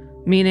Center,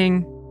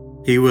 meaning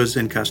he was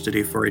in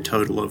custody for a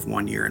total of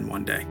 1 year and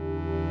 1 day.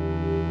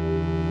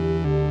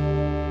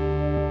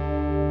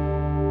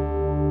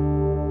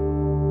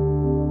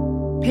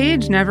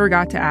 Page never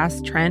got to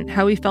ask Trent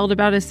how he felt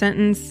about his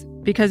sentence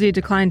because he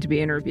declined to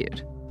be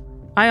interviewed.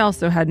 I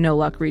also had no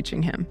luck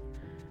reaching him.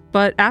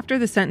 But after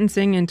the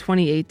sentencing in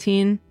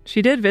 2018,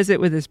 she did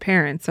visit with his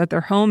parents at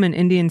their home in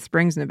Indian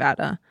Springs,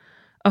 Nevada,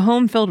 a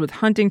home filled with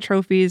hunting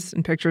trophies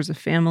and pictures of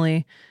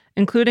family,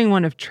 including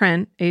one of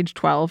Trent, age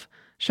 12,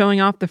 showing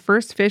off the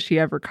first fish he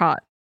ever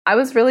caught. I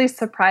was really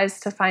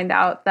surprised to find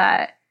out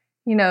that,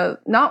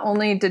 not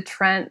only did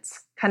Trent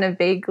kind of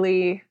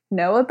vaguely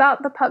know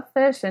about the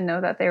pupfish and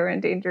know that they were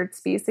endangered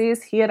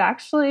species, he had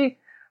actually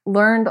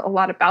learned a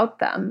lot about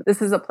them.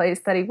 This is a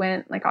place that he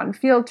went on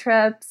field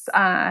trips.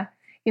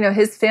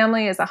 His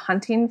family is a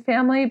hunting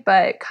family,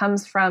 but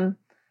comes from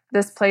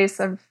this place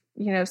of,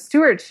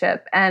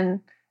 stewardship and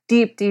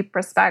deep, deep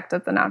respect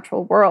of the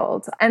natural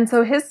world. And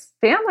so his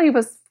family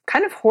was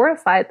kind of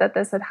horrified that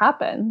this had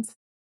happened.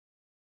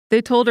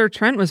 They told her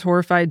Trent was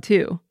horrified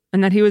too,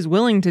 and that he was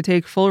willing to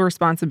take full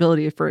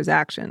responsibility for his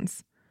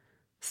actions.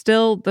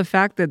 Still, the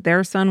fact that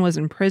their son was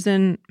in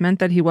prison meant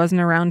that he wasn't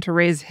around to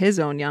raise his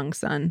own young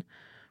son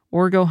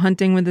or go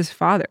hunting with his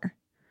father.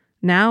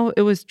 Now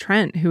it was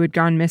Trent who had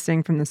gone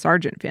missing from the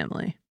Sargent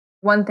family.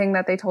 One thing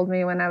that they told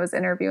me when I was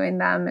interviewing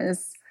them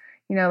is,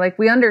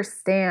 we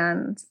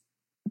understand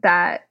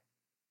that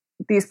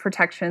these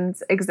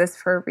protections exist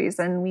for a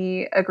reason.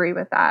 We agree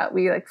with that.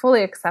 We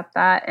fully accept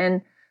that.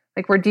 And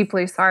we're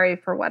deeply sorry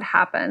for what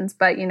happened.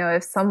 But,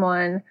 if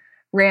someone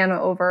ran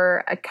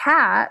over a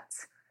cat,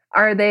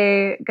 are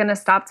they going to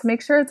stop to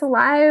make sure it's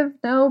alive?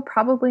 No,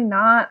 probably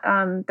not.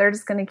 They're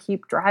just going to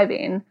keep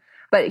driving.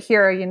 But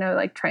here,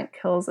 Trent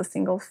kills a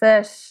single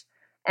fish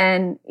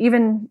and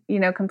even,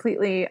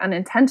 completely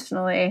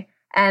unintentionally,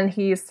 and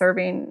he's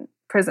serving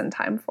prison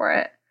time for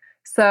it.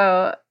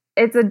 So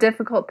it's a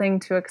difficult thing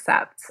to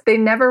accept. They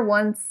never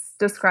once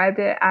described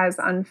it as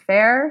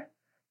unfair,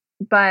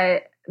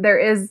 but there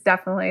is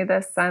definitely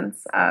this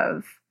sense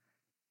of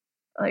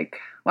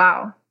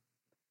wow,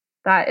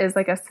 that is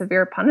a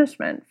severe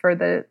punishment for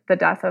the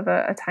death of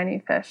a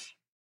tiny fish.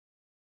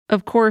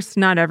 Of course,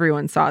 not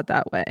everyone saw it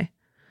that way.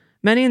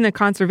 Many in the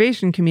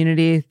conservation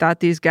community thought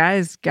these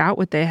guys got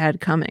what they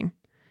had coming.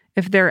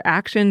 If their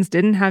actions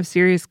didn't have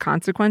serious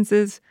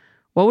consequences,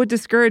 what would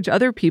discourage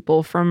other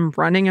people from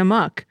running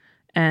amok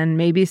and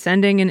maybe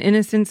sending an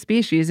innocent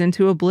species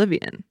into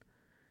oblivion?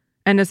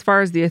 And as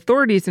far as the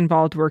authorities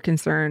involved were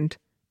concerned,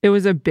 it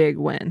was a big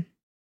win.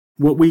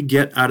 What we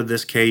get out of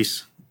this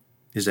case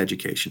is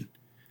education.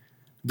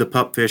 The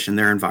pupfish and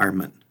their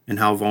environment and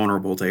how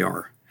vulnerable they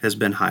are has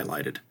been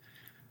highlighted.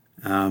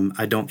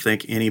 I don't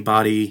think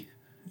anybody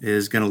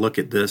is going to look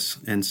at this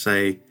and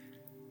say,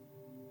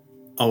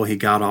 oh, he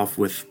got off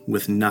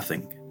with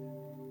nothing.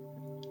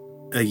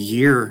 A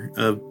year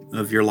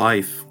of your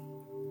life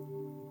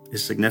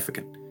is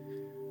significant.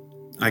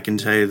 I can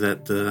tell you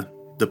that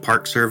the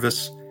Park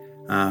Service,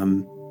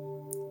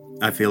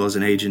 I feel as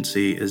an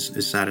agency,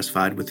 is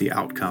satisfied with the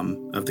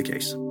outcome of the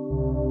case.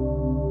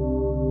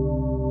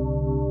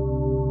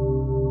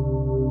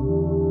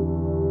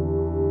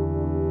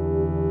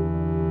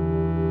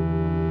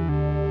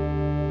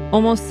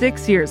 Almost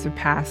 6 years have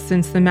passed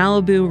since the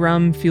Malibu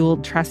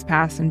rum-fueled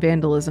trespass and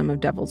vandalism of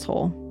Devil's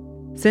Hole.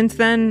 Since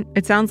then,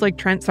 it sounds like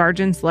Trent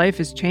Sargent's life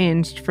has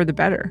changed for the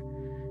better.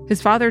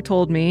 His father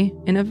told me,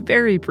 in a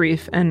very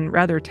brief and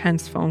rather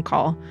tense phone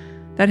call,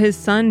 that his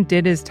son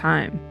did his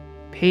time,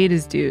 paid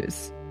his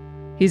dues.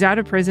 He's out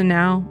of prison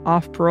now,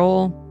 off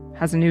parole,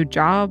 has a new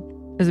job,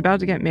 is about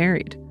to get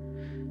married.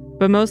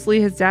 But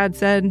mostly his dad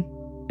said,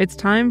 it's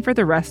time for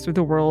the rest of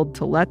the world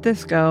to let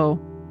this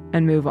go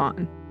and move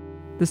on.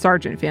 The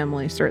Sargent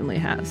family certainly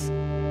has.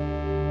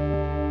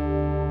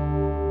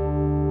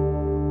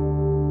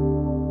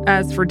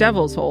 As for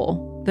Devil's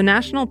Hole, the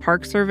National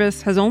Park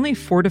Service has only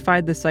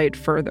fortified the site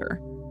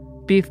further,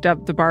 beefed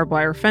up the barbed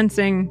wire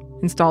fencing,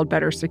 installed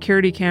better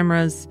security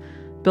cameras,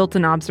 built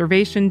an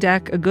observation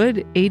deck a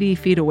good 80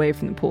 feet away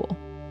from the pool.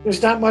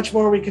 there's not much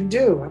more we can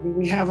do. I mean,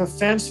 we have a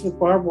fence with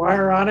barbed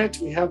wire on it.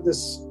 We have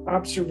this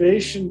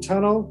observation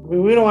tunnel. I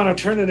mean, we don't want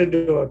to turn it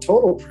into a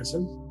total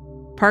prison.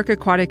 Park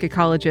aquatic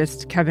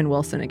ecologist Kevin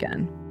Wilson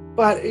again.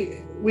 But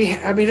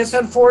it's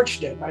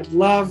unfortunate. I'd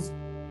love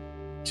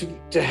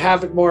to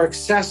have it more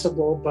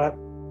accessible, but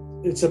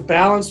it's a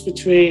balance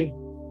between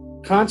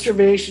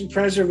conservation,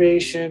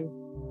 preservation,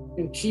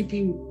 and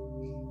keeping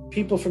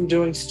people from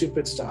doing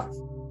stupid stuff.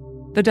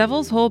 The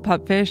Devil's Hole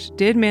pupfish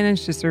did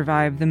manage to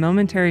survive the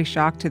momentary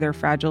shock to their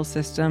fragile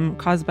system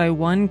caused by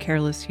one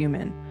careless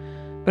human.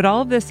 But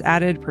all of this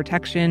added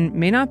protection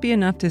may not be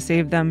enough to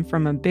save them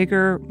from a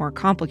bigger, more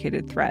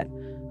complicated threat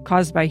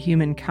caused by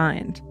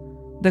humankind,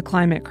 the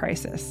climate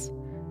crisis.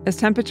 As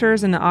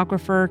temperatures in the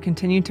aquifer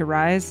continue to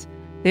rise,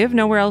 they have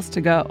nowhere else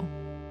to go.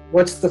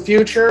 What's the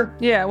future?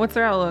 Yeah, what's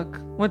their outlook?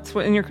 What's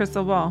in your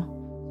crystal ball?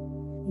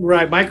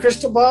 Right, my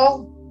crystal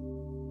ball,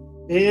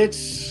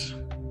 it's,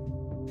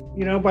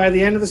 by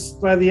the end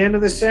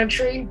of the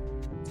century,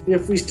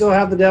 if we still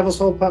have the Devil's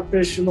Hole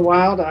pupfish in the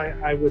wild,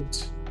 I would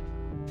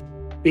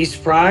be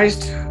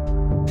surprised.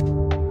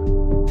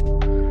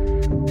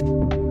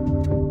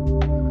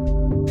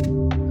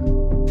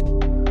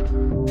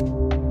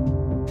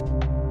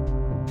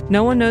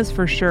 No one knows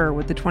for sure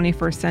what the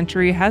 21st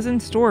century has in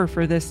store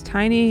for this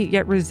tiny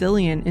yet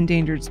resilient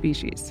endangered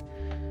species.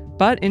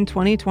 But in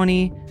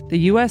 2020, the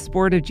U.S.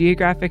 Board of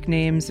Geographic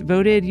Names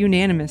voted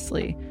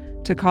unanimously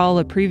to call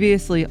a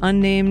previously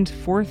unnamed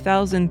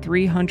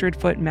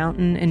 4,300-foot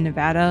mountain in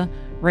Nevada,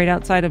 right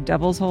outside of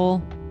Devil's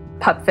Hole,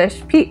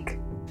 Pupfish Peak.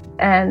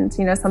 And,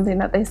 something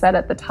that they said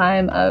at the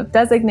time of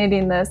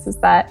designating this is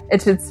that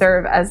it should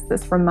serve as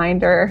this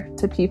reminder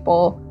to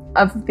people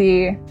of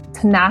the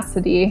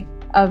tenacity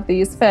of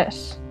these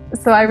fish.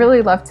 So I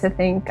really love to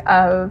think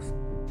of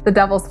the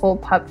Devil's Hole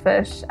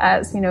pupfish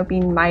as,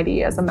 being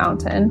mighty as a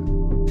mountain.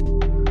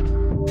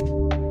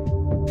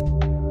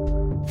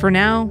 For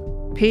now,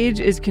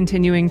 Paige is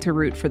continuing to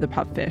root for the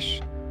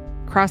pupfish,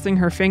 crossing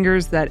her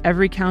fingers that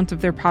every count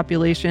of their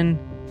population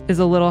is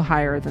a little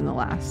higher than the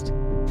last.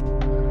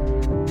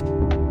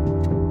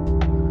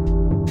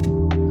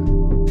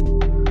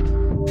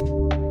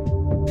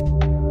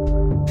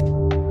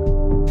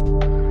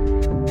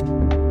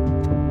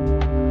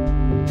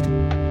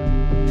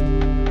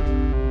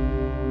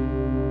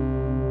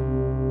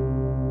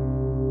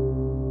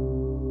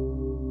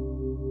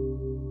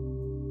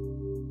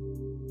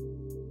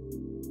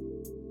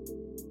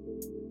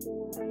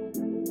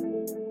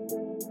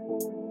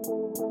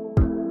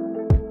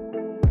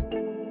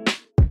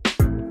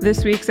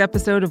 This week's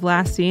episode of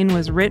Last Seen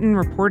was written,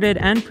 reported,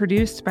 and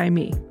produced by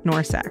me,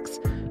 Nora Sachs,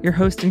 your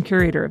host and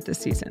curator of this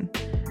season.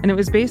 And it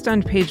was based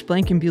on Paige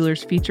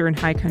Blankenbuehler's feature in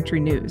High Country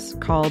News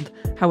called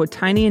How a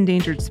Tiny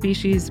Endangered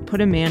Species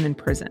Put a Man in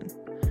Prison.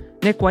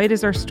 Nick White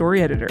is our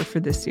story editor for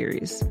this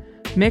series.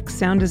 Mix,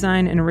 sound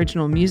design, and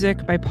original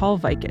music by Paul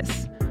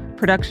Vikis.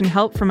 Production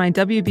help from my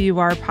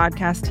WBUR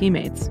podcast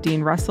teammates,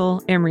 Dean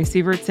Russell, Amory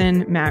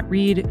Sievertson, Matt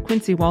Reed,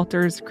 Quincy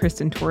Walters,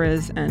 Kristen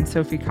Torres, and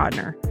Sophie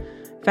Kodner.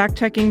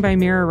 Fact-checking by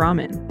Mira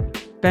Rahman.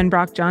 Ben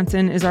Brock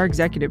Johnson is our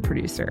executive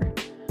producer.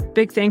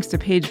 Big thanks to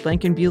Paige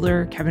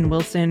Blankenbuehler, Kevin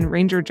Wilson,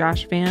 Ranger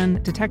Josh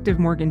Vann, Detective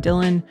Morgan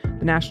Dillon,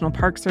 the National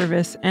Park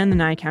Service, and the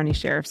Nye County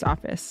Sheriff's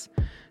Office.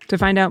 To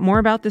find out more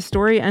about this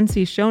story and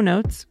see show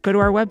notes, go to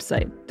our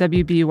website,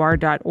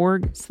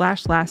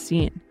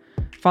 wbur.org/lastseen.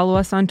 Follow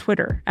us on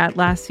Twitter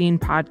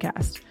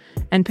 @LastSeenPodcast.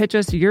 And pitch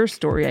us your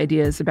story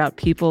ideas about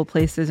people,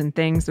 places, and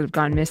things that have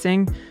gone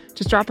missing.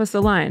 Just drop us a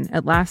line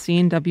at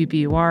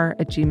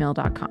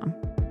lastseenwbur@gmail.com.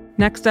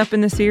 Next up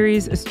in the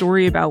series, a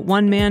story about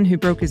one man who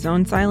broke his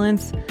own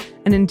silence,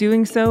 and in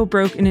doing so,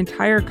 broke an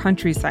entire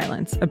country's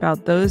silence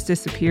about those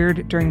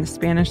disappeared during the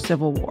Spanish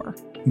Civil War.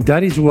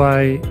 That is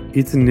why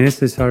it's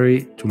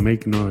necessary to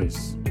make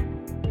noise,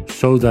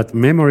 so that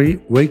memory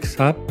wakes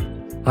up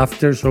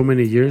after so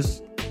many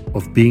years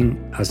of being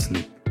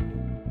asleep.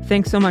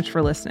 Thanks so much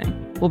for listening.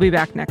 We'll be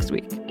back next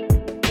week.